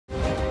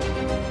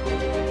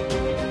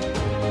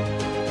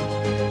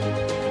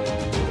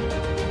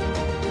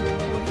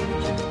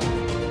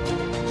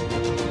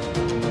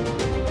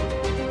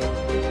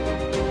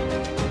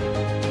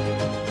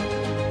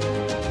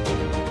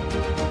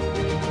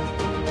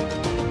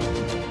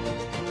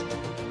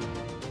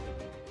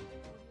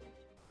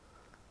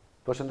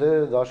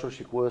Përshëndetje dashur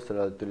shikues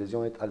të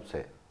televizionit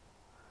Alpse.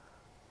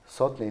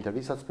 Sot në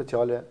intervistat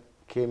speciale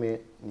kemi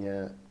një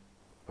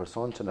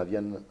person që na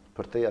vjen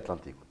përtej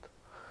Atlantikut,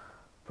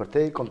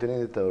 përtej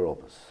kontinentit të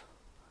Europës.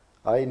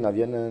 Ai na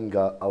vjen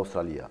nga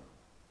Australia.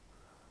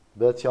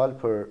 Bëhet fjalë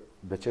për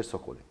Beqir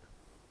Sokolin.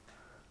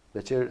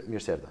 Beqir,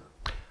 mirë se erdha.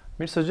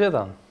 Mirë se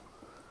gjeta.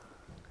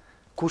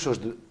 Kush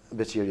është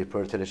Beqiri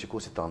për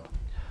teleshikuesit tanë?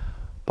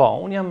 Po,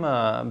 unë jam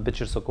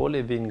Beqir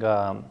Sokoli, vi nga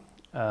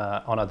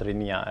ana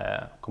Drinia e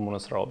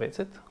komunës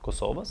Rovecit,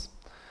 Kosovës,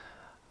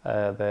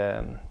 dhe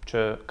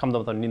që kam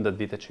domethënë 11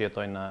 vite që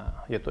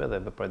jetoj dhe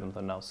veproj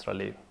domethënë në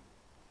Australi.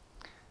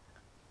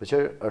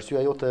 Beqir,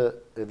 arsyeja jote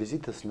e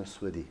vizitës në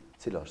Suedi,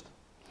 cila është?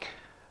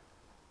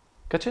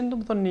 Ka qenë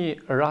domethënë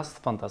një rast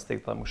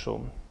fantastik, them kështu.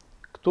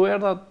 Këtu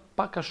erdha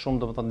pak a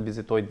shumë domethënë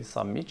vizitoj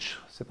disa miq,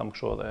 si them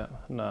kështu edhe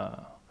në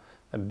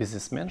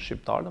biznesmen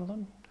shqiptar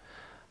domethënë.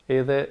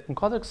 Edhe në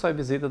kuadër kësaj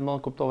vizite më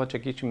kuptova që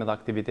kishim edhe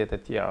aktivitete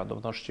tjera,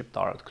 domethënë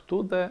shqiptarët këtu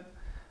dhe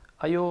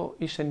ajo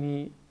ishte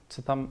një,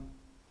 si tham,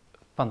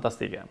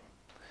 fantastike.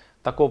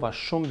 Takova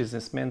shumë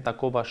biznesmen,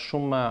 takova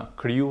shumë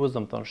krijues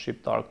domethënë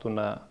shqiptar këtu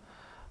në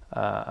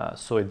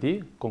Suedi,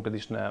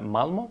 konkretisht në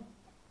Malmo,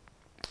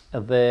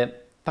 dhe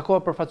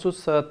takova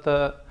përfaqësues të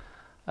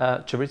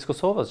qeverisë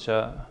Kosovës që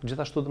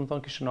gjithashtu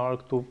domethënë kishin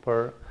ardhur këtu për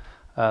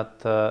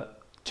të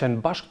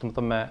qenë bashkë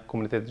domethënë me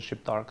komunitetin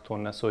shqiptar këtu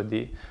në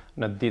Suedi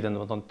në ditën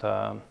domethënë të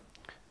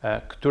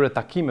këtyre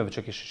takimeve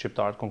që kishin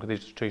shqiptarët,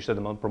 konkretisht që ishte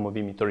domethënë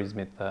promovimi i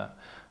turizmit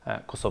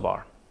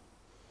kosovar.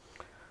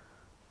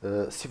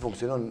 Si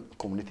funksionon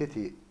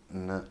komuniteti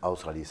në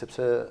Australi,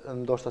 sepse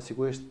ndoshta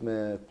sigurisht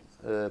me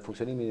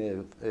funksionimin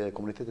e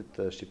komunitetit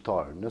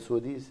shqiptar në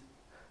Suedi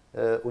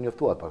u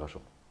njoftuat pak a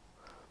shumë.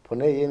 Po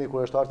ne jemi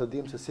kurioztar të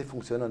dimë se si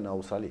funksionon në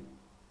Australi.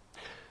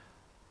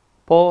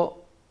 Po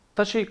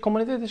tashi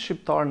komuniteti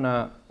shqiptar në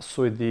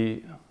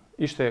Suedi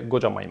ishte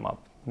goxha më i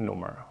madh në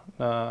numër.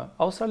 Në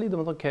Australi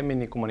domethënë kemi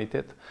një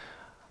komunitet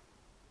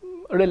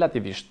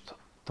relativisht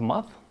të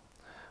madh,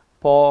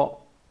 po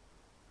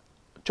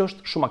që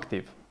është shumë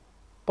aktiv.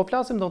 Po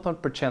flasim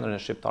domethënë për qendrën e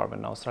shqiptarëve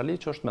në Australi,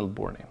 që është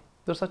Melbourne,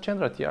 ndërsa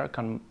qendra të tjera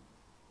kanë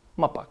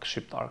më pak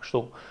shqiptar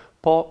kështu.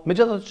 Po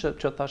megjithatë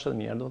që thashë edhe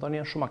mirë,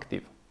 domethënë janë shumë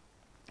aktiv.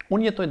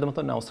 Unë jetoj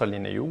domethënë në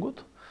Australinë e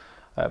Jugut,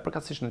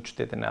 përkatësisht në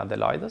qytetin e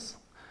Adelaides,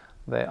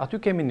 dhe aty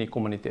kemi një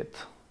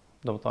komunitet,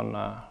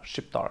 domethënë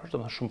shqiptar,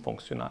 domethënë shumë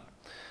funksional.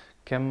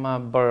 Kem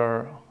bërë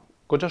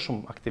goxha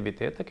shumë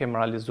aktivitete, kem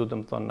realizuar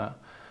domethënë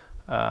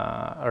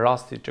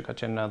rasti që ka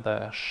qenë edhe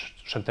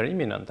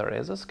shëntërimi në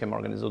Terezës, kem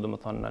organizuar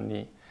domethënë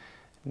një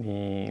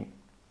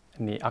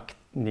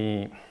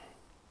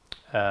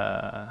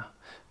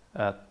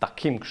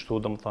takim kështu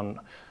domethënë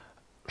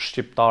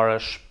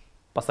shqiptarësh,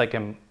 pastaj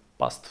kem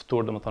pas të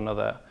ftuar domethënë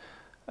edhe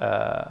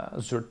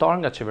zyrtar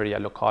nga qeveria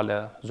lokale,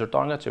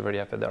 zyrtar nga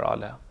qeveria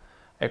federale,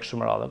 e kështu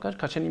me radhë.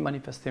 Ka qenë një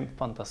manifestim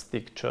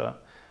fantastik që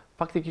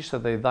faktikisht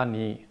edhe i dha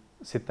një,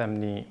 si them,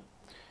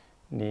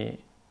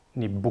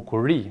 një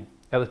bukuri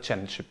edhe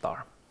qenë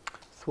shqiptar.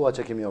 Thua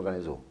që kemi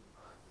organizu.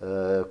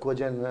 Ku e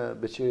gjenë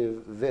Beqiri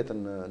vetën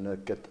në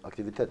këtë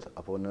aktivitet,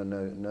 apo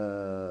në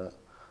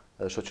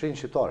shoqërinë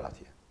shqiptare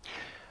atje?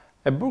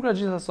 E bukur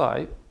gjithë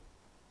asaj,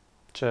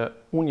 që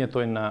unë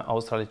jetoj në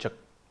Australi që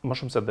më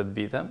shumë se 10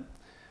 vite,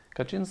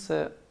 ka qenë se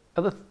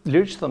edhe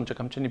lirisht thëmë që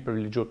kam qenë i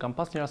privilegjuar, kam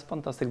pas një rast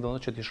fantastik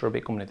domethënë që t'i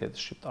shërbej komunitetit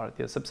shqiptar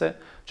atje, sepse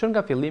që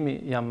nga fillimi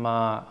jam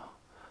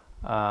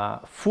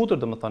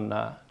futur domethënë në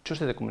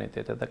çështjet e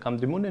komunitetit dhe kam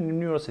ndihmuar në një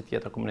mënyrë ose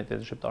tjetër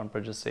komunitetin shqiptar në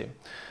përgjithësi.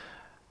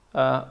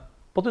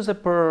 Po thjesht se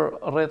për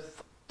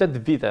rreth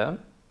 8 vite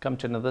kam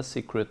qenë edhe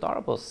si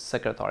kryetar apo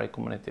sekretar i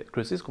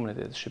kryesisë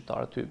komunitetit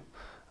shqiptar aty.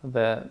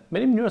 Dhe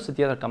me një mënyrë ose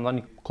tjetër kam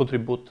dhënë një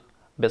kontribut,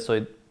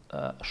 besoj,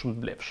 shumë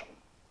të vlefshëm.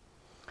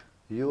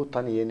 Ju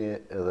tani jeni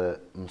edhe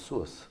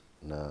mësues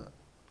në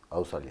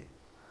Australi.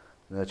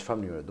 Në çfarë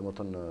mënyre?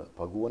 Domethënë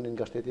paguani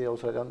nga shteti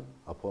australian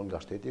apo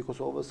nga shteti i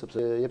Kosovës,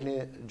 sepse jepni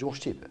gjuhë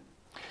shqipe?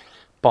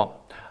 Po,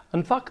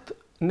 në fakt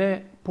ne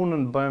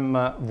punën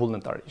bëjmë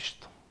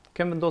vullnetarisht.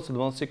 Kem vendosur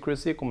domethënë si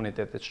kryesi e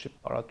komunitetit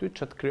shqiptar aty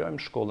që të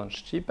krijojmë shkollën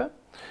shqipe,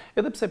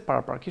 edhe pse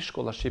paraprakisht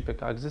shkolla shqipe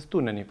ka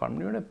ekzistuar në një farë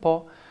mënyre,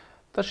 po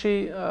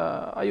tashi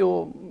ajo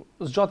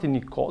zgjati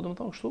një kohë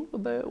domethënë kështu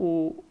dhe u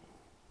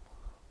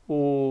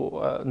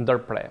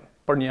ndërpre.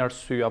 Për një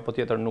arsye apo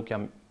tjetër nuk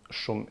jam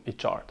shumë i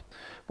qartë.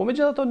 Po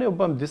megjithatë ne u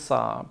bëm disa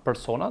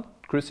persona,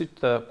 kryesisht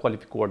të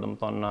kualifikuar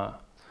domethënë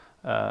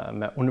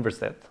me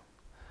universitet,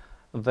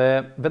 dhe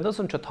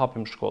vendosëm që të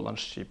hapim shkollën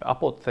shqipe,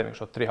 apo të themi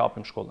kështu, të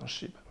rihapim shkollën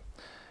shqipe.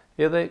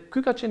 Edhe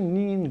ky ka qenë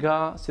një nga,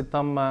 si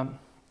them,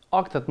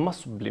 aktet më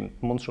sublim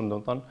të mundshëm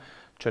domethënë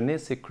që ne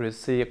si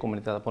kryesi e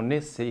komunitetit apo ne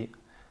si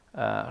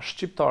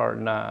shqiptar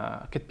në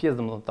këtë pjesë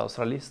domethënë të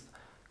Australisë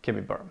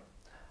kemi bërë.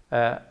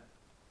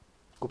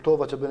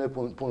 Kuptova që bëni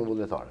punë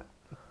vullnetare.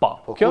 Po,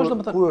 kjo është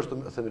domethënë. Kur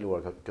është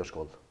themeluar kjo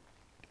shkollë?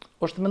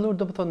 Është themeluar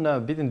domethënë në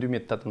vitin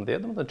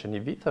 2018, domethënë që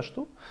një vit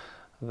ashtu,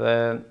 dhe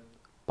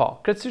po,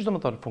 krejtësisht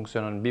domethënë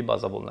funksionon mbi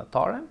baza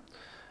vullnetare,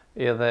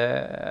 edhe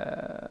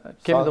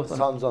kemi domethënë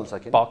sa nxënës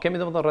keni? Po,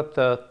 kemi domethënë rreth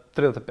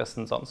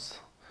 35 nxënës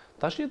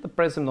tash të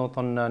presim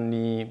domethënë në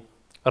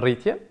një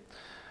rritje.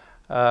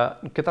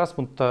 Në këtë rast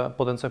mund të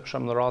potencoj për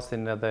shembull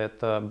rastin edhe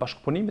të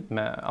bashkëpunimit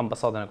me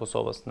ambasadën e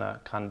Kosovës në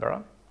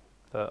Canberra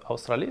të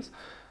Australisë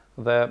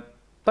dhe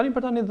tani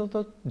për tani do të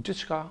thotë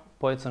gjithçka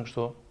po ecën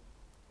kështu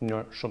në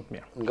mënyrë shumë të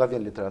mirë. Nga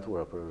vjen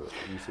literatura për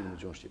mësimin e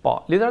gjuhës shqipe? Po,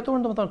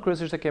 literaturën domethënë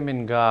kryesisht e kemi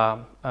nga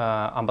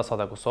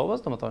ambasada e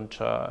Kosovës, domethënë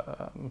që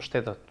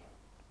mbështetet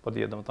po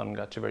dihet domethënë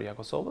nga qeveria e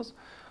Kosovës,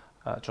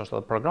 që është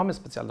edhe programi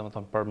special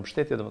domethënë për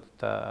mbështetje domethënë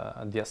të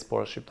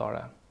diasporës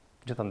shqiptare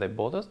gjithandaj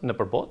botës,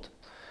 nëpër botë.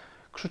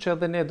 Kështu që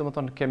edhe ne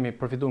domethënë kemi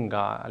përfituar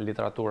nga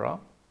literatura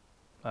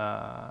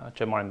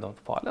që marrim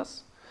domethënë falas,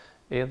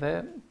 edhe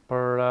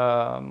për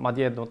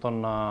madje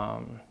domethënë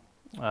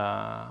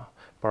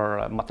për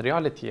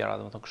materiale tjera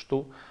domethënë kështu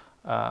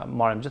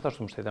marrim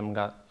gjithashtu mbështetje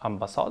nga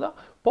ambasada,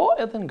 po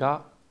edhe nga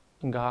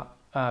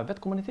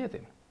vetë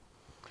komuniteti.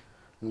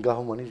 Nga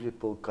humanizmi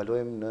po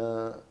kalojmë në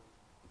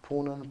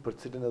punën me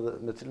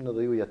cilën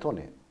edhe ju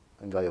jetoni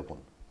nga ajo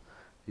punë.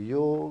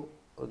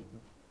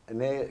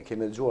 Ne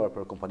kemi dëgjuar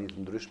për kompani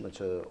të ndryshme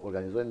që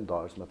organizojnë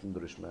ndarësme të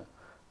ndryshme,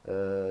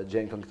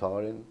 gjejnë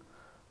këngëtarin,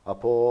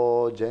 apo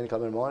gjejnë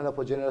kamermanin,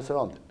 apo gjejnë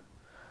restorantin.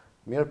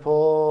 Mirë po,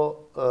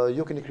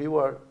 ju keni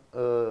krijuar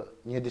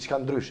një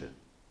diçka ndryshe.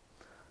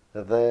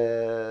 Dhe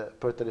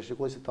për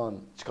teleshikuesit tanë,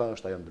 çka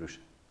është ajo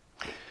ndryshe?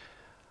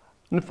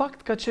 Në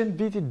fakt ka qenë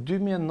viti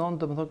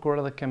 2009, domethënë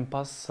kur edhe kem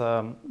pas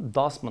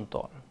dasmën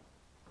tonë.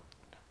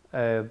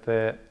 Dhe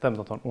them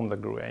domethënë unë dhe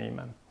gruaja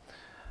ime.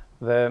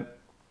 Dhe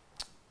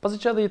pasi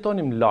që edhe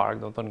jetonim larg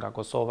domethënë nga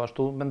Kosova,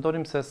 ashtu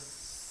mendonim se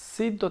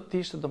si do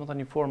të ishte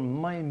domethënë një formë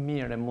më e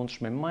mirë e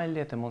mundshme, më e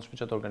lehtë e mundshme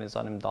që të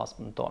organizonim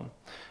dasmën tonë.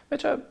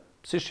 Meqë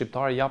si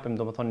shqiptarë japim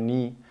domethënë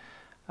një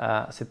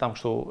si tam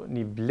kështu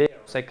një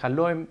vlerë ose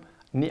kalojmë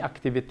një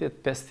aktivitet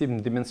festiv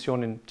në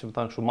dimensionin që më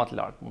thënë kështu më të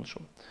lartë mund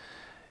shumë.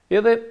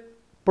 Edhe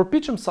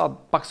përpiqem sa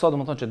paksa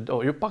domethënë që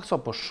jo paksa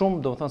po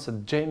shumë domethënë se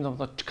gjejmë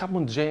domethënë çka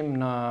mund gjejmë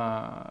në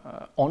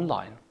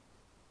online.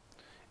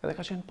 Edhe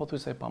ka qenë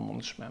pothuajse e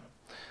pamundshme.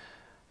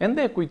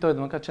 Ende e kujtoj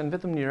domethënë ka qenë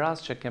vetëm një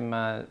rast që kem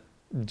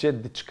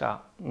gjetë diçka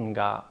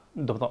nga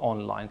domethënë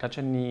online. Ka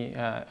qenë një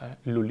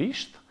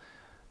lulisht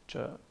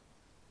që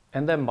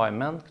ende mbaj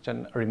mend, ka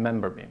qenë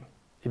Remember Me.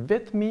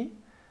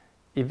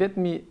 I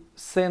vetmi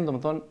sen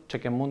domethënë që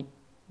kem mund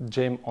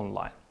gjejmë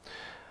online.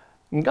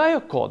 Nga ajo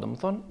kohë,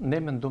 domethënë, ne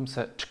mendojmë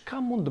se çka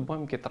mund të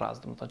bëjmë këtë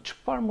rast, domethënë,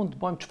 çfarë mund të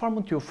bëjmë, çfarë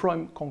mund t'i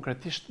ofrojmë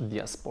konkretisht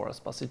diasporës,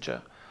 pasi që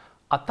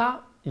ata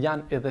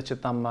janë edhe që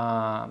tam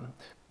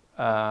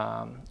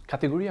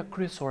kategoria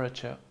kryesore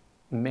që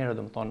merret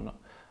domethënë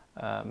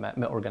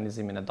me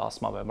organizimin e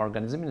dasmave, me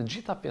organizimin e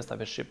gjitha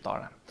festave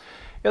shqiptare.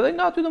 Edhe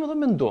nga aty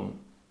domethënë mendojmë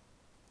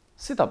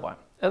si ta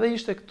bëjmë. Edhe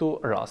ishte këtu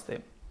rasti.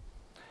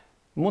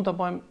 Mund ta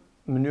bëjmë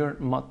në mënyrë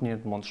më të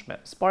mirë të mundshme.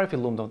 S'pare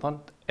fillum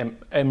domethënë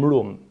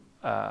emrum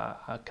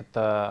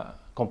këtë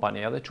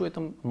kompani edhe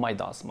quhetëm My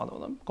Dasma,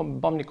 domethënë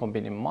bëm një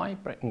kombinim My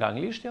nga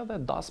anglishtja dhe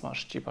Dasma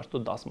shqip,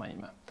 ashtu Dasma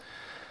ime.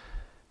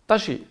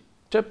 Tashi,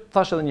 që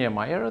thash edhe një herë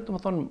më herët,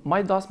 domethënë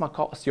My Dasma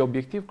ka si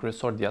objektiv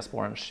kryesor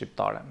diasporën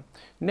shqiptare.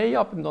 Ne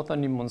japim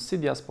domethënë një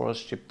mundësi diasporës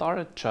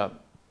shqiptare që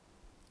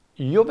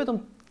jo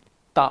vetëm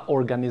ta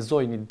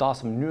organizojë një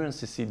dasmë në mënyrën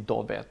si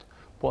do vetë,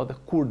 po edhe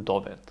kur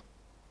do vetë.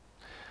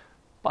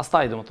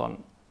 Pastaj domethënë,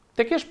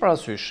 te kesh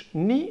parasysh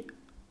një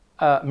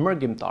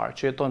mërgimtar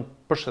që jeton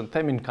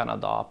përshëndetemi në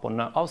Kanada apo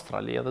në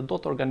Australi dhe do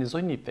të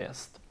organizojë një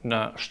fest në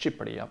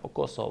Shqipëri apo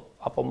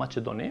Kosovë apo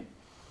Maqedoni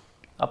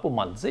apo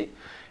Mallzi,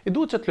 i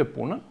duhet që të lë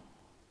punën,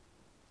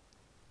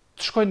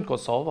 të shkojnë në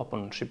Kosovë apo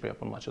në Shqipëri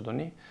apo në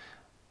Maqedoni,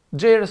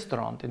 gjej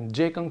restorantin,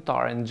 gjej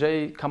këngëtarin,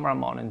 gjej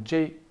kameramanin,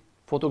 gjej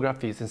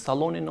fotografisin,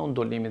 sallonin e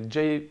undolimit,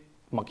 gjej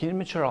makinën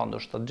me qira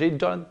ndoshta, gjej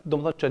gjërat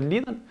domethënë që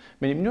lidhen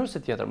me një mënyrë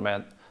se tjetër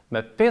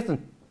me festën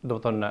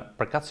domethënë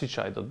përkatësisht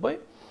që ai do të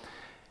bëjë.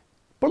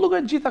 Por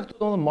llogarit gjitha këto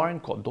domethënë marrin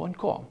kohë, dojnë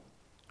kohë.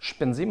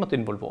 Shpenzimet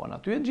involvohen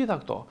aty e gjitha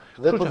këto.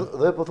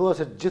 Dhe po thua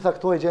se gjitha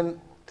këto e gjen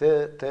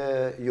te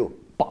ju.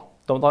 Po,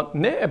 domethënë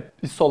ne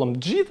i sollëm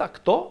gjitha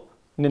këto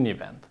në një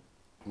vend.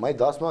 My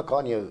Dasma ka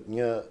një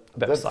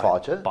web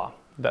faqe. Po,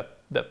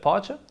 web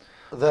faqe.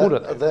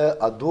 Dhe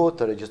a duhet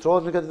të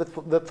regjistrohet në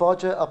këtë web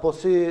faqe apo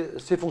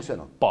si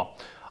funksionon? Po.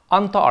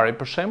 Antari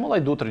për shembull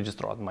ai duhet të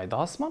regjistrohet në My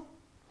Dasma.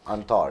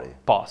 Antari.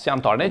 Po, si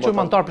antar. Ne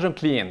quajmë antar për shembull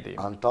klienti.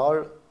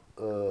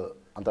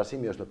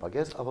 Antarësimi është me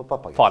pagesë apo pa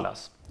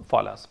pagesë?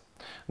 Falas.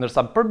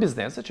 Ndërsa për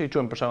biznese, që i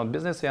quajmë për shembull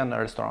biznese, janë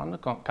restoran,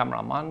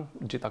 kameraman,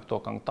 gjitha këto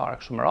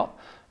këngëtarë kështu me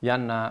radhë,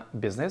 janë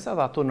biznese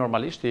dhe ato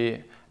normalisht i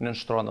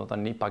nënshtrohen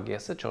domethënë një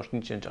pagesë që është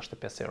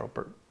 165 euro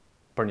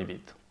për një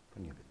vit.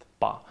 Për një vit.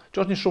 Pa,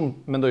 që është një shumë,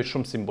 mendoj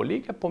shumë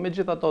simbolike, po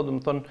megjithatë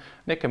domethënë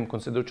ne kemi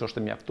konsideruar që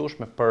është e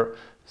mjaftueshme për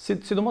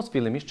sidomos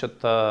fillimisht që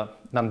të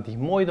na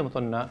ndihmojë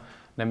domethënë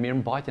në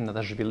mirëmbajtjen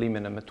edhe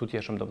zhvillimin e me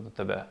tutjeshëm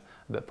domethënë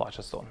të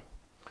faqes tonë.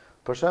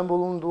 Për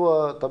shembull, unë dua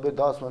ta bëj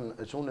dasmën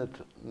e çunit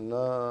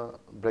në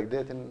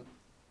Bregdetin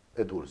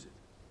e Durrësit.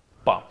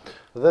 Pa.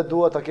 Dhe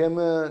dua ta kem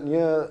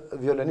një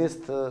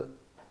violinist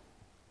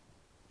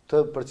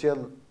të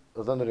përcjell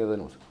dhënërin dhe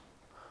nusën.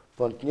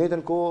 Po në të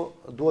njëjtën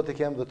kohë dua të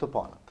kem dhe të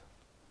panët.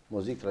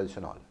 muzikë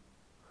tradicionale.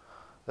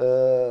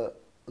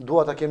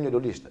 Dua ta kem një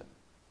lulishte.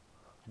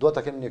 Dua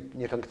ta kem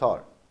një këngëtar.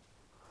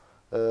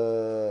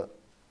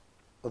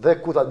 Dhe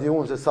ku ta di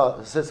unë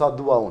se sa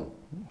dua unë.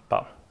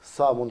 Pa.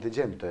 Sa mund t'i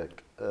gjem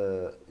tek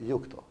ju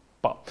këto.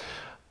 Pa.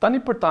 Tani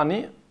për tani,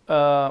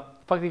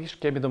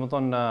 faktikisht kemi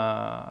domethënë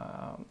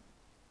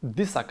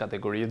disa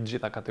kategori, të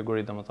gjitha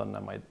kategori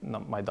domethënë në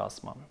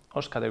Majdasma.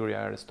 Është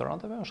kategoria e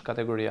restoranteve, është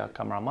kategoria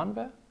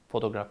kameramanëve,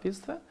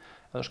 fotografistëve,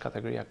 edhe është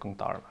kategoria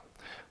këngëtarëve.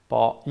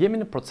 Po jemi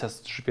në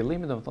proces të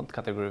zhvillimit domethënë të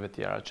kategorive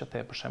tjera, që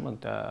të për shembull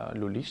të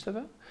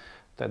lulishteve,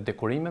 të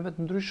dekorimeve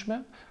të ndryshme,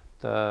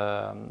 të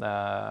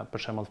për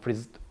shembull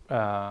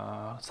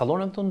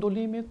salloneve të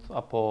ndolimit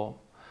apo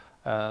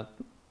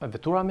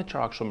vetura me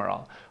çorak shumë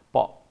radhë.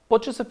 Po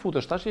që se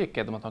futesh tash e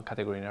ke domethënë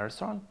kategorinë e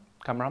restorant,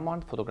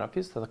 kameraman,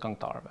 fotografist dhe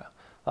këngëtarëve.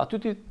 Dhe aty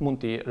ti mund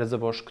t'i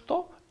rezervosh këto,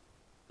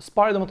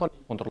 s'pari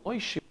domethënë kontrolloj,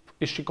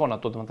 i shikon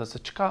ato domethënë se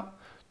çka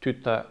ty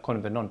të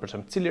konvenon, për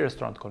shembull, cili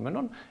restorant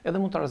konvenon,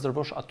 edhe mund ta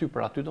rezervosh aty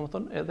për aty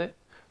domethënë edhe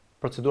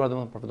procedura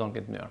domethënë përfundon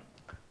këtë mënyrë.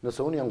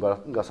 Nëse unë jam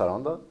nga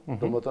Saranda,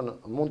 domethënë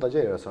mund ta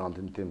gjej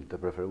restorantin tim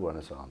të preferuar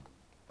në Sarandë.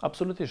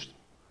 Absolutisht.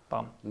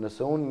 Pam.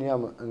 Nëse unë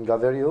jam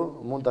nga Veriu,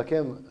 mund ta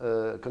kem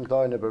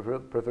këngëtarin e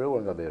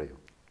preferuar nga Veriu.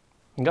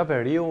 Nga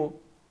Veriu,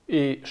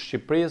 i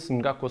Shqipërisë,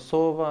 nga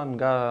Kosova,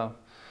 nga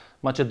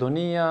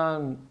Maqedonia,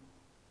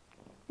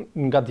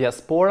 nga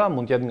diaspora,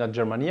 mund të jetë nga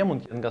Gjermania,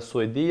 mund të jetë nga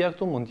Suedia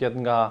këtu, mund të jetë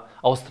nga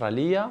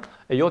Australia,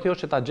 e joti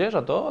është që ta gjesh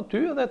ato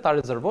aty edhe ta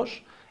rezervosh,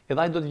 edhe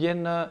ai do të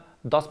vjen në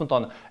dasmën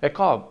tonë.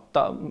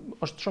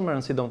 Është shumë e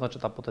rëndësishme domethënë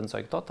që ta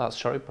potencoj këto, ta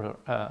sqaroj për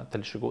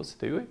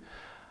teleshikuesit e juaj,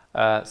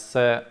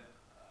 se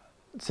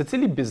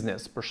secili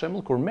biznes, për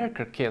shembull, kur merr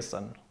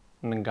kërkesën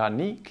nga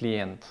një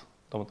klient,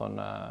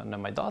 domethënë në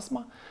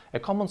Majdasma,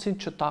 e ka mundësinë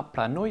që ta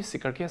pranoj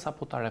si kërkesë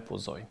apo ta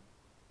refuzoj.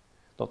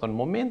 Domethënë në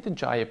momentin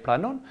që ai e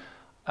pranon,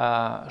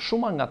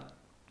 shuma nga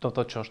do të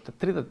thotë që është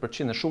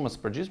 30% e shumës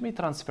përgjithshme i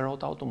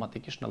transferohet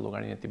automatikisht në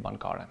llogarinë e tij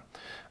bankare.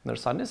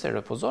 Ndërsa nëse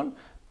refuzon,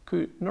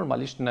 ky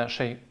normalisht në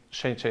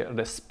shenjë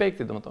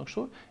respekti domethënë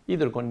kështu, i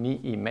dërgon një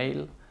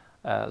email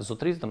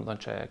zotërisë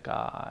domethënë që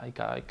i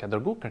ka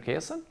dërguar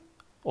kërkesën,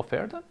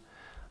 ofertën,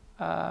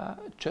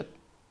 që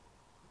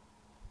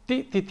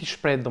ti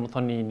shpreh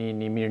domethënë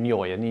një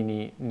mirënjohje,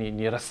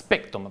 një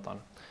respekt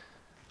domethënë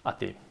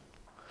atij.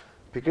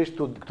 Pikërisht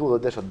këtu do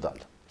desha të dal,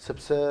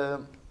 sepse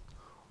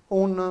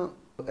unë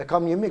e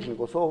kam një mik në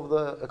Kosovë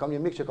dhe e kam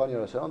një mik që ka një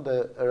restorant dhe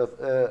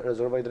e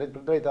rezervoj drejt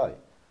për drejt ai.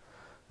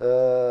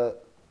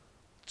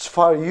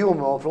 Çfarë ju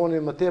më ofroni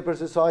më tepër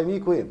se sa ai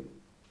miku im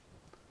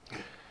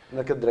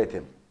në këtë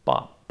drejtim?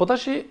 Po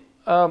tash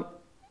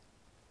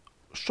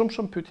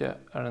shumë pyetje e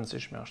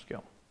rëndësishme është kjo.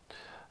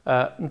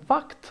 Në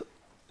fakt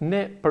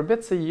ne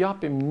përveç se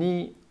japim një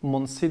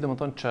mundësi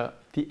domethënë që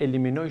ti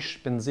eliminoj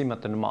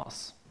shpenzimet në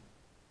masë.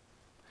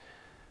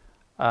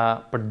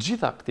 Për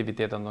gjitha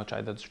aktivitetet që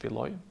ai do të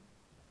zhvilloj,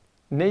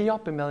 ne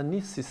japim edhe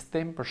një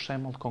sistem për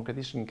shembull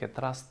konkretisht në këtë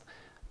rast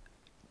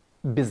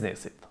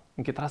biznesit,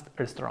 në këtë rast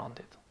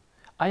restorantit.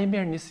 Ai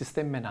merr një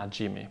sistem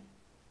menaxhimi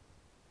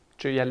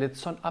që ja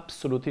lehtëson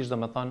absolutisht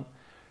domethënë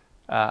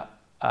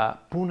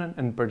punën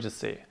në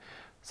përgjithësi.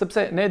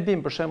 Sepse ne e dim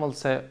për shembull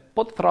se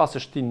po të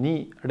thrasësh ti një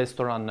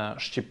restorant në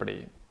Shqipëri,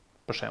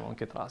 për shembull në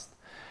këtë rast,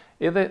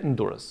 edhe në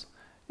Durrës,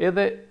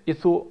 edhe i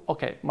thu,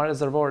 ok, ma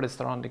rezervoj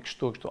restorantin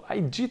kështu. Ai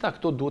gjitha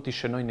këto duhet i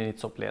shënoj në një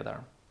copë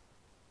letër.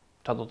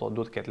 Çfarë do të thotë,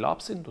 duhet të ketë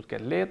lapsin, duhet të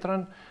ketë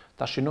letrën,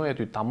 ta shënoj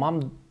aty tamam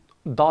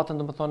datën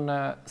domethënë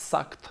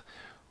sakt,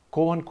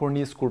 kohën kur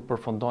nis, kur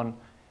përfundon,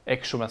 e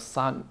kështu me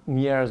sa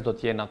njerëz do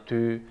të jenë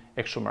aty,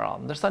 e kështu me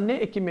radhë. Ndërsa ne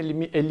e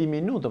kemi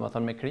eliminuar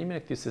domethënë me krijimin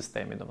e këtij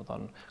sistemi,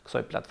 domethënë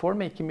kësaj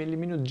platforme e kemi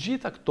eliminuar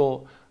gjitha këto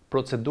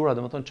procedura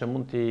domethënë që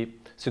mund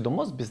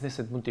sidomos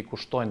bizneset mund t'i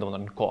kushtojnë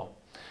domethënë në kohë.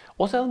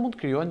 Ose edhe mund të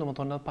krijojnë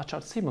domethënë edhe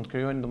paqartësi, mund të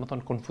krijojnë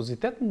domethënë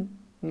konfuzitet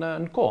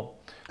në kohë.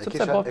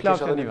 Sepse po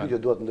flak në video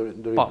dua të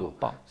ndërhyj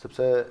këtu,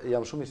 sepse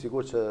jam shumë i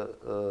sigurt që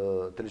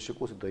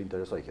teleshikuesit do i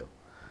interesojë kjo.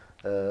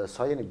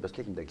 Sa jeni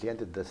besnik ndaj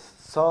klientit dhe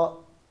sa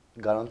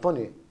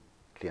garantoni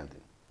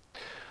klientin?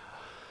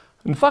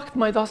 Në fakt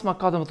Majdasma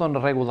ka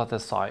domethënë rregullat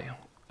e saj.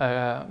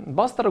 Në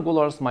bazë të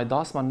rregullave të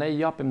Majdasma ne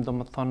japim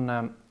domethënë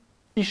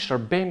i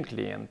shërbejmë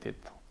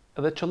klientit.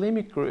 Edhe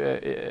qëllimi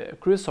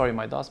kryesor i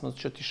Majdasmës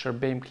që t'i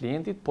shërbejmë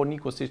klientit, por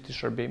njëkohësisht t'i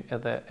shërbejmë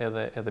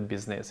edhe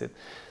biznesit.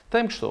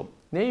 Them kështu,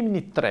 ne jemi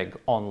një treg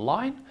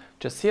online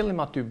që sjellim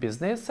aty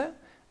biznese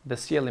dhe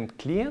sjellim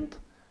klient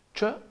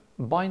që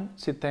bajnë,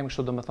 si them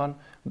kështu domethënë,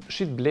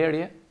 shit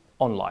blerje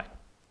online.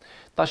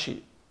 Tashi,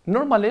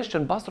 normalisht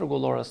që në bazë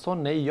rregullore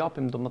son ne i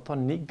japim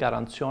domethënë një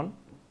garancion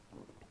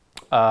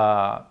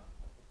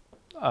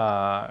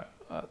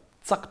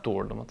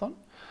caktuar domethënë,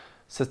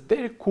 se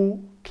deri ku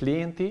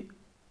klienti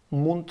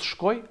mund të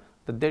shkoj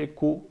dhe deri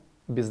ku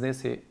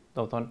biznesi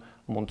domethënë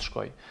mund të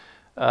shkoj.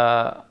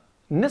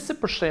 Nëse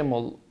për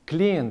shembull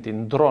klienti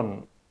ndron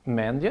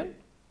mendjen,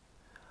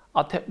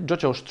 atë gjë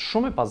që është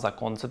shumë e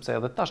pazakontë, sepse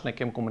edhe tash ne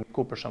kemi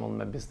komunikuar për shembull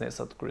me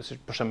bizneset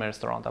kryesisht për shembull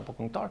restorante apo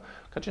këngëtar,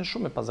 ka qenë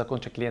shumë e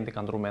pazakontë që klienti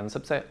ka ndruar mendjen,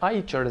 sepse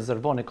ai që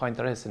rezervon e ka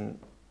interesin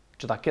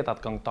që ta ketë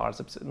atë këngëtar,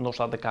 sepse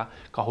ndoshta edhe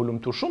ka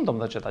hulumtuar shumë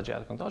domethënë që ta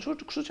gjetë këngëtar.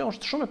 Kështu që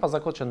është shumë e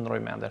pazakontë që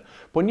ndroj mendje.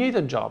 Po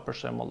njëjtë gjë, për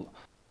shembull,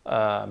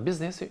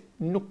 biznesi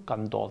nuk ka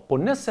ndodhur. Po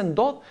nëse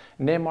ndodh,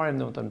 ne marrim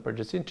domethënë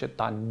përgjegjësinë që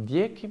ta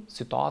ndjekim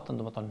situatën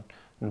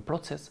domethënë në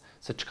proces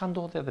se çka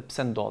ndodhi dhe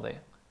pse ndodhi,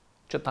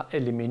 që ta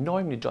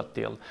eliminojmë një gjë të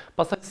tillë.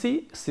 Pastaj si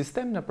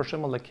sistem ne për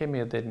shembull e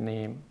kemi edhe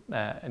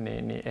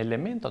një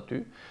element aty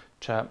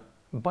që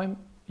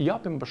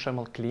japim për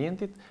shembull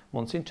klientit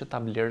mundësinë që ta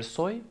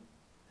vlerësoj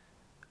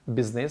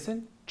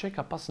biznesin që e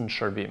ka pas në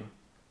shërbim.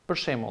 Për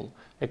shembull,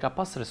 e ka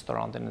pas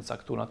restorantin e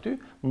caktuar aty,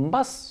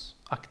 mbas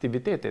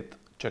aktivitetit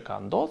që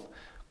ka ndodh,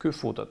 ky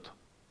futet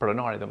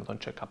pronari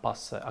domethënë që ka pas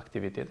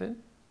aktivitetin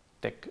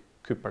tek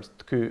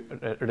ky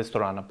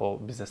restoran apo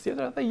biznes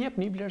tjetër dhe jep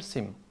një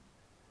vlerësim.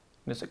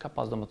 Nëse ka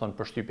pas domethënë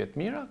përshtypje të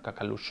mira, ka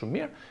kaluar shumë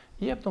mirë,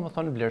 jep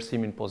domethënë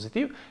vlerësimin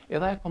pozitiv,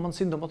 edhe ai ka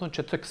mundësinë domethënë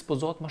që të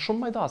ekspozohet më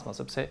shumë majdasma,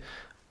 sepse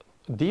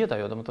dihet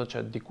ajo domethënë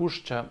që dikush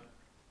që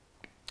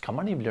ka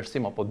marrë një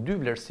vlerësim apo dy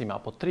vlerësime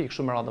apo tri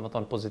kështu me radhë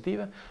domethënë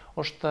pozitive,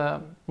 është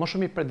më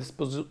shumë i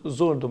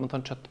predispozuar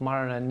domethënë që të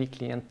marrë një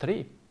klient të ri,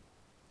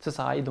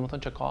 sesa ai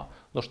domethënë që ka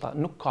ndoshta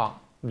nuk ka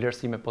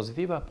vlerësime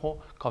pozitive,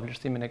 po ka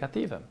vlerësime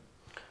negative.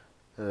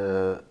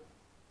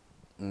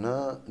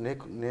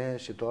 Ne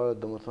shqiptarët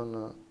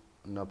domethënë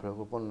na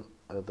preokupon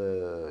edhe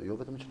jo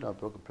vetëm që na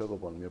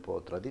preokupon, mirë po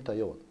tradita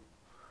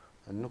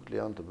jonë nuk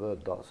lejon të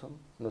bëhet dasëm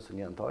nëse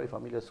një antar i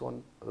familjes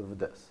sonë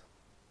vdes.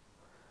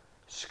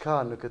 Shka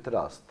në këtë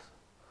rast,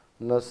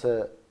 nëse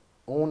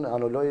unë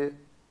anulloj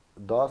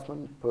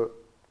dasmën për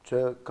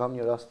që kam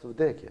një rast të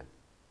vdekje?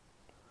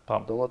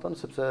 Domethënë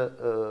sepse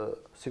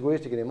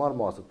sigurisht i keni marrë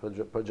masët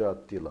për gjëra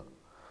të tilla.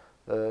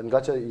 Nga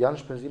që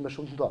janë shpenzime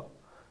shumë të mëdha.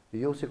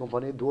 Ju si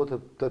kompani duhet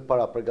të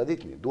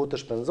paraprgatitni, duhet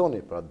të shpenzoni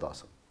për atë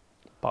dasëm.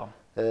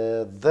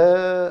 Dhe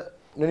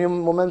në një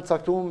moment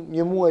caktuar,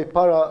 një muaj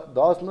para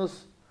dasmës,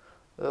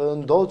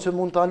 ndodh që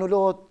mund të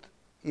anullohet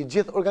i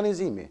gjithë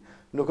organizimi.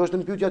 Nuk është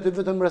në pyetje aty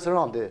vetëm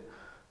restoranti,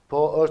 po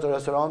është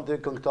restoranti,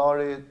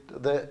 këngëtari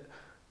dhe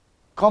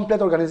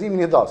komplet organizimi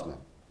një dasme.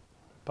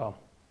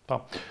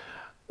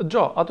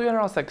 Ato janë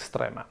raste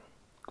ekstreme.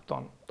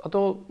 Kupton? Ato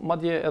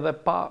madje edhe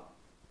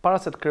para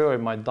se të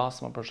krijojë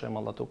majdasma për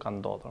shembull ato kanë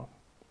ndodhur.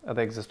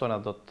 Edhe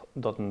ekzistojnë ato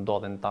do të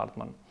ndodhin të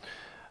ardhmen.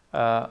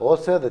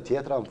 Ose edhe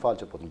tjetra, më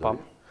falë që po të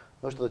ndërri,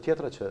 është edhe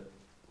tjetra që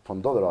po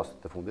ndodhe rastet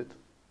të fundit,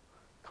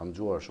 kam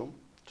dëgjuar shumë,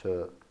 që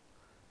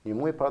një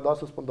muaj para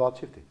dasmës po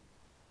ndohet çifti.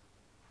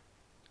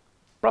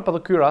 Prapë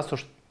edhe ky rast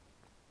është,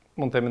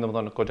 mund të themi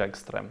domethënë goxha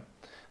ekstrem,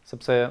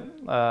 sepse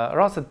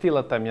rastet të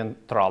tilla janë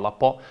të ralla,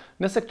 po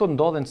nëse këto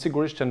ndodhin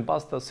sigurisht që në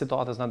bazë të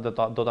situatës ne do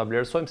ta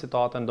vlerësojmë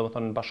situatën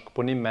domethënë në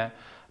bashkëpunim me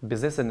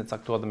biznesin e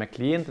caktuar dhe me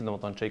klientin,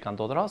 domethënë që i kanë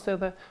ndodhur raste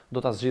dhe do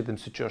ta zgjidhim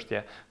si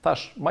çështje.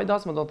 Thash,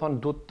 majdasma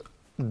domethënë duhet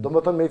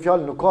domethënë me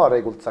fjalë nuk ka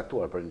rregull të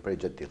caktuar për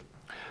gjë të tillë.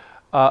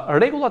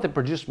 Rregullat e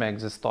përgjithshme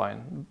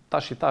ekzistojnë.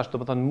 Tash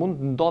domethënë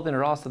mund ndodhin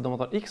raste,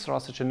 domethënë X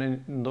raste që ne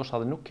ndoshta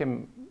edhe nuk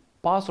kemi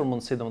pasur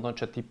mundësi domethënë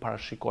që ti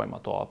parashikojmë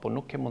ato apo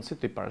nuk kemi mundësi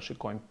të i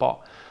parashikojmë. Po,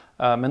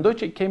 mendoj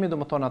që kemi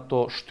domethënë ato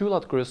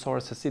shtyllat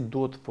kryesore se si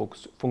duhet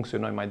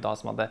funksionojë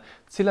majdasma dhe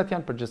cilat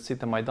janë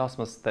përgjegjësitë e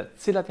majdasmës dhe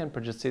cilat janë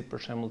përgjegjësitë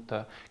për shembull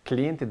të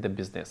klientit dhe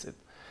biznesit.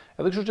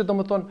 Edhe kështu që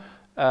domethënë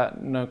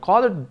në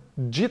kuadër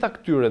gjitha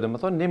këtyre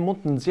domethënë ne mund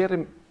të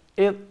nxjerrim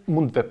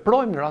mund të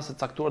veprojmë në raste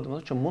të caktuara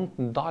domethënë që mund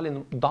të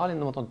dalin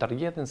domethënë të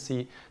rrjetin si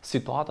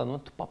situata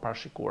domethënë të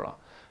paparashikuara.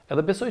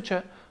 Edhe besoj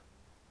që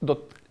do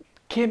të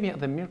kemi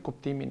edhe mirë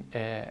kuptimin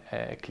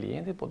e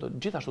klientit, po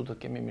gjithashtu do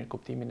të kemi mirë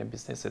kuptimin e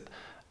biznesit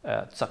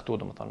të caktuar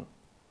domethënë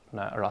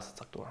në raste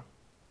të caktuara.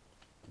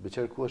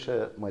 Beqir, ku është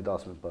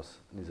majdasma pas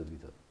 20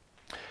 vite?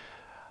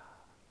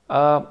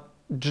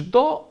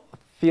 Çdo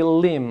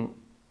fillim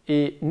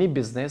i një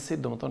biznesi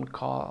domethënë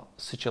ka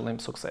si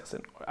qëllim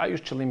suksesin. Ai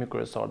është qëllimi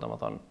kryesor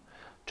domethënë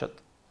që të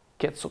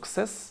ketë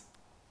sukses,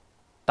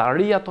 të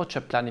arrijë ato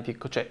që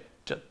planifikon,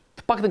 që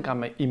të paktën ka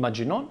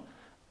imagjinon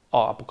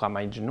apo ka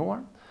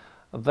imagjinuar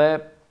dhe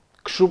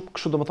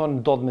kështu domethënë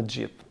ndodh me të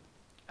gjithë,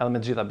 edhe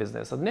me të gjitha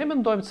bizneset. Ne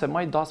mendojmë se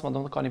majdasma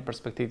domethënë ka një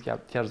perspektivë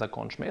të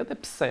jashtëzakonshme, edhe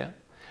pse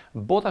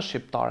bota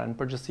shqiptare në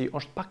përgjithësi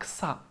është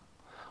paksa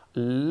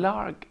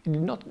larg,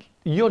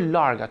 jo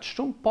larg aq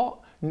shumë, po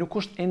nuk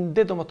është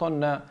ende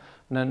domethënë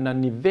në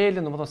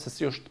nivelin domethënë se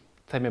si është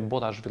themi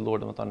bota zhvilluar,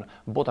 domethënë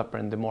bota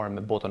perëndimore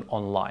me botën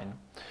online.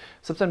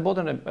 Sepse në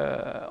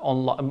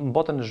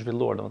botën e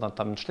zhvilluar,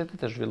 domethënë në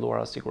shtetet e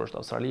zhvilluara sikur është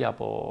Australia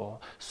apo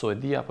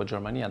Suedia apo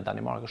Gjermania,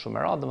 Danimarka shumë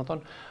e radhë,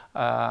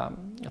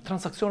 domethënë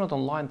transaksionet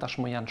online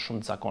tashmë janë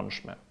shumë të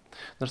zakonshme.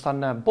 Ndërsa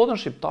në botën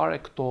shqiptare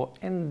këto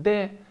ende,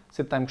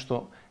 si them kështu,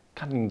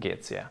 kanë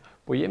ngecje,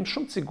 po jem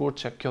shumë të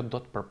sigurt që kjo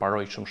do të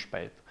përparojë shumë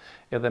shpejt.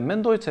 Edhe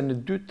mendoj se në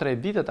 2-3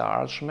 vitet e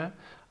ardhshme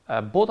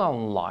bota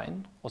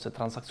online ose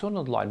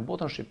transaksionet online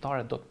botën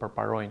shqiptare do të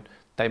përparojnë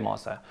tej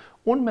mase.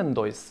 Unë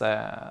mendoj se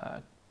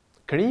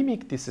krijimi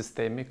i këtij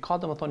sistemi ka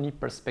domethënë një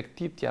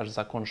perspektivë të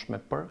jashtëzakonshme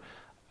për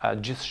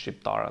gjithë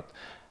shqiptarët.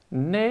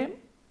 Ne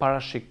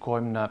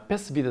parashikojmë në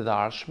 5 vitet e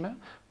ardhshme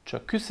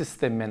që ky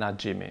sistem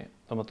menaxhimi,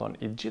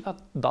 domethënë i gjitha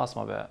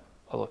dasmave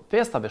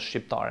festave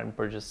shqiptare në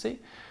përgjithësi,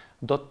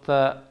 do të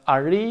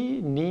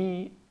arrijë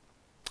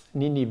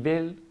një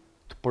nivel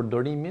të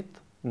përdorimit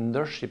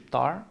ndër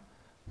shqiptar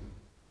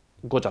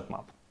goxha të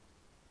madh.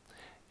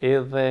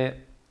 Edhe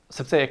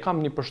sepse e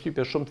kam një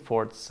përshtypje shumë të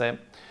fortë se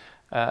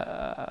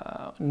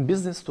në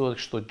biznes duhet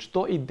kështu,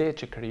 çdo ide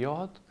që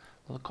krijohet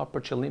do të ka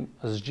për qëllim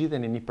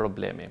zgjidhjen e një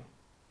problemi.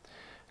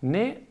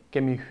 Ne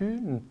kemi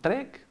hyrë në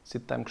treg, si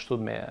të them kështu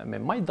me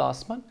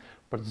majdasmën,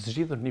 për të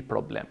zgjidhur një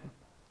problem.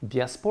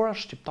 Diaspora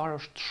shqiptare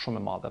është shumë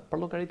e madhe,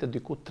 për llogaritë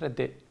diku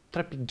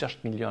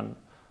 3.6 milion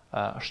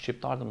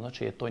shqiptarë, domethënë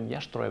që jetojnë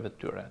jashtë rrojeve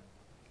të tyre.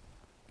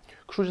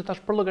 Kështu që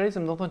tash për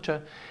llogaritëm domethënë që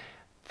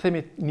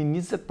themi një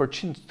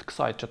 20% të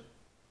kësaj që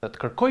të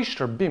kërkoj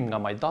shërbim nga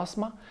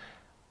majdasma,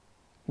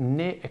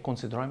 ne e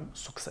konsiderojmë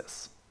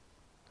sukses.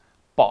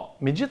 Po,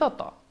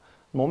 megjithatë,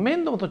 në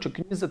moment domethënë që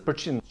ky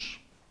 20%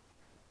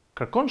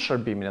 kërkon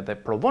shërbimin edhe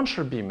provon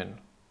shërbimin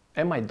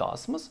e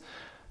majdasmës,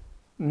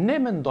 ne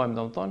mendojmë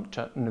domethënë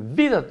që në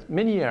vitet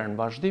me njëherë në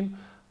vazhdim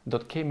do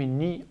të kemi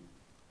një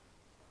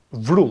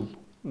vrull,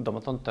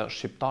 domethënë të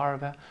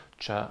shqiptarëve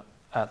që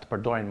të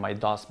përdorin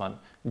majdasmën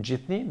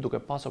gjithnjë, duke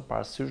pasur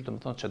parasysh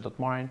domethënë që do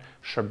të marrin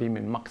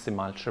shërbimin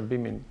maksimal,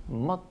 shërbimin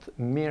më të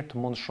mirë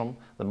të mundshëm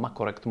dhe më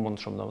korrekt të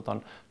mundshëm,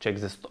 domethënë që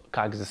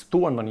ka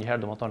ekzistuar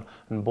ndonjëherë domethënë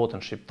në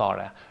botën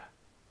shqiptare.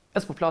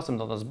 Es po flasim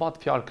domethënë zbat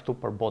fjalë këtu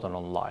për botën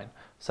online,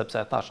 sepse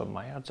e thashëm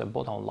më herët se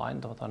bota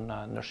online domethënë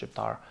në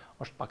shqiptar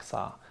është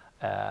paksa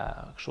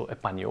kështu e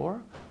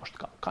panjohur,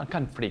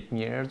 kanë frikë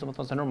njerëz,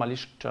 domethënë se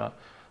normalisht që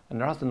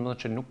në rastin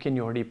domethënë që nuk ke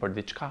njohuri për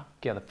diçka,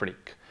 ke edhe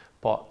frikë.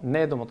 Po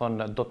ne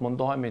domethënë do të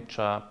mundohemi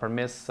që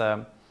përmes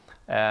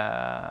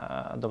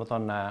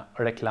domethënë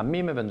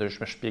reklamimeve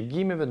ndryshme,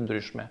 shpjegimeve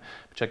ndryshme,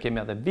 që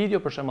kemi edhe video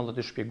për shembull do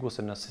t'i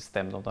shpjeguesim në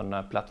sistem, domethënë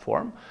në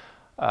platformë,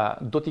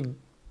 do t'i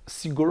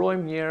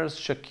sigurojmë njerëz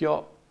që kjo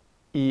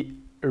i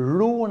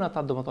ruan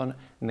ata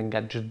domethënë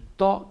nga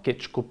çdo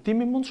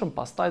keqkuptim i mundshëm,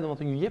 pastaj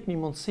domethënë ju jep një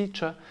mundësi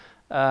që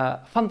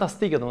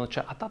fantastike domethënë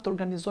që ata të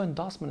organizojnë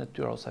dasmën e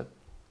tyre ose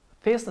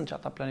festën që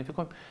ata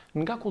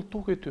planifikojnë nga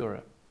kultura e tyre,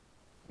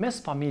 mes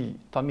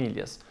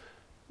familjes,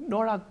 në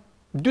ora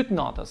 2 të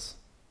natës,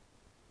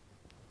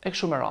 e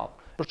kështu me radhë.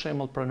 Për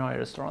shembull, pronari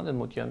i restorantit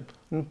mund të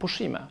jenë në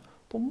pushime,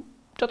 po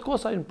gjatë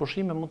kohës ai në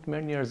pushime mund të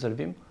merr një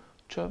rezervim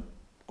që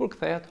kur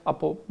kthehet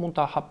apo mund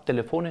ta hap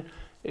telefonin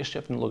e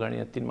shef në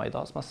llogarinë e tij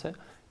majdasma se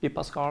i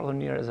pas ka ardhur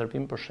një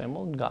rezervim për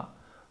shembull nga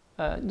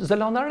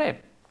Zelanda e Re.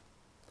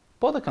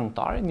 Po edhe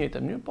këngëtari në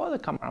njëjtën mënyrë, po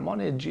edhe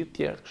kameramani e gjithë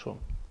tjerë kështu.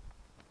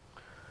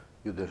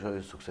 Ju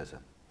dëshiroj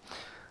suksese.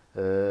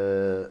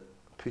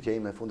 Pyetja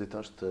ime e fundit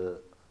është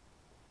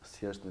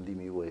si është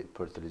mendimi juaj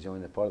për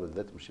televizionin e parë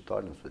dhe vetëm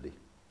shqiptar në Suedi?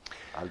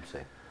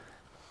 Pse?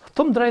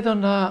 Thom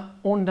drejtën,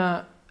 unë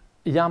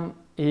jam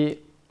i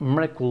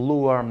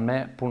mrekulluar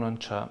me punën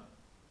që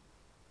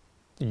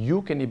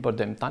ju keni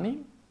bërë tani,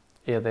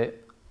 edhe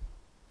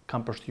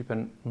kam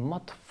përshtypjen më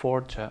të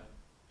fortë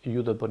që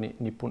ju do të bëni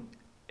një punë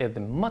edhe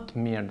më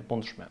të mirë në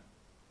mundshme.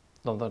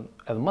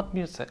 Domethënë edhe më të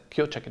mirë se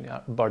kjo që keni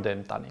bërë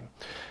tani.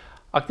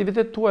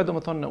 Aktivitetet tuaja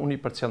domethënë unë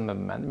i përcjell me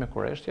mend, me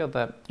kurreshtje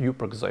dhe ju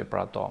përgëzoj për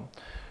ato.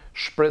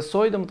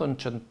 Shpresoj domethënë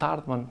që në të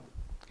ardhmen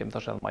kemi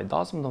tash edhe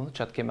majdasmë, domethënë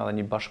që të kemi edhe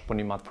një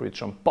bashkëpunim të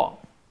frutshëm. Po,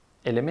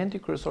 elementi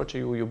kryesor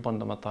që ju bën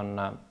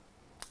domethënë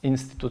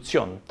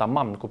institucion,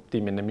 tamam në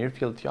kuptimin e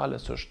mirëfillt të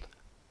fjalës është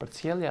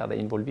përcjellja dhe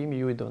involvimi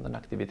juaj domethënë në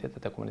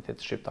aktivitetet e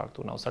komunitetit shqiptar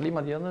këtu në Australi,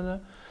 madje edhe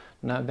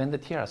në vende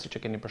tjera, siç e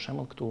keni për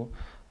shembull këtu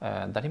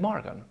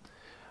Danimarkën.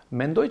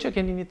 Mendoj që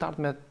keni një të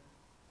ardhme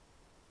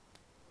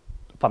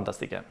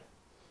fantastike.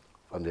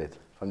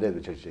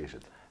 Faleminderit që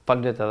ishit.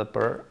 Faleminderit edhe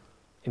për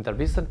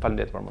intervistën,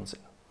 faleminderit për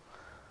mundësinë.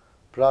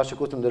 Pra,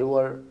 shikues të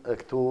nderuar,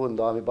 këtu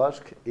ndahemi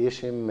bashk,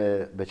 ishim me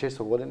Beqir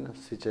Sokolin,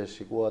 siç e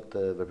shikuat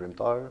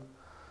veprimtar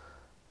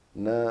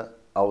në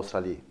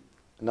Australi.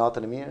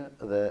 Natën e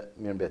mirë dhe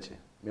mirëmbëjtje.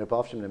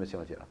 Mirupafshim në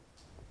emisione tjera.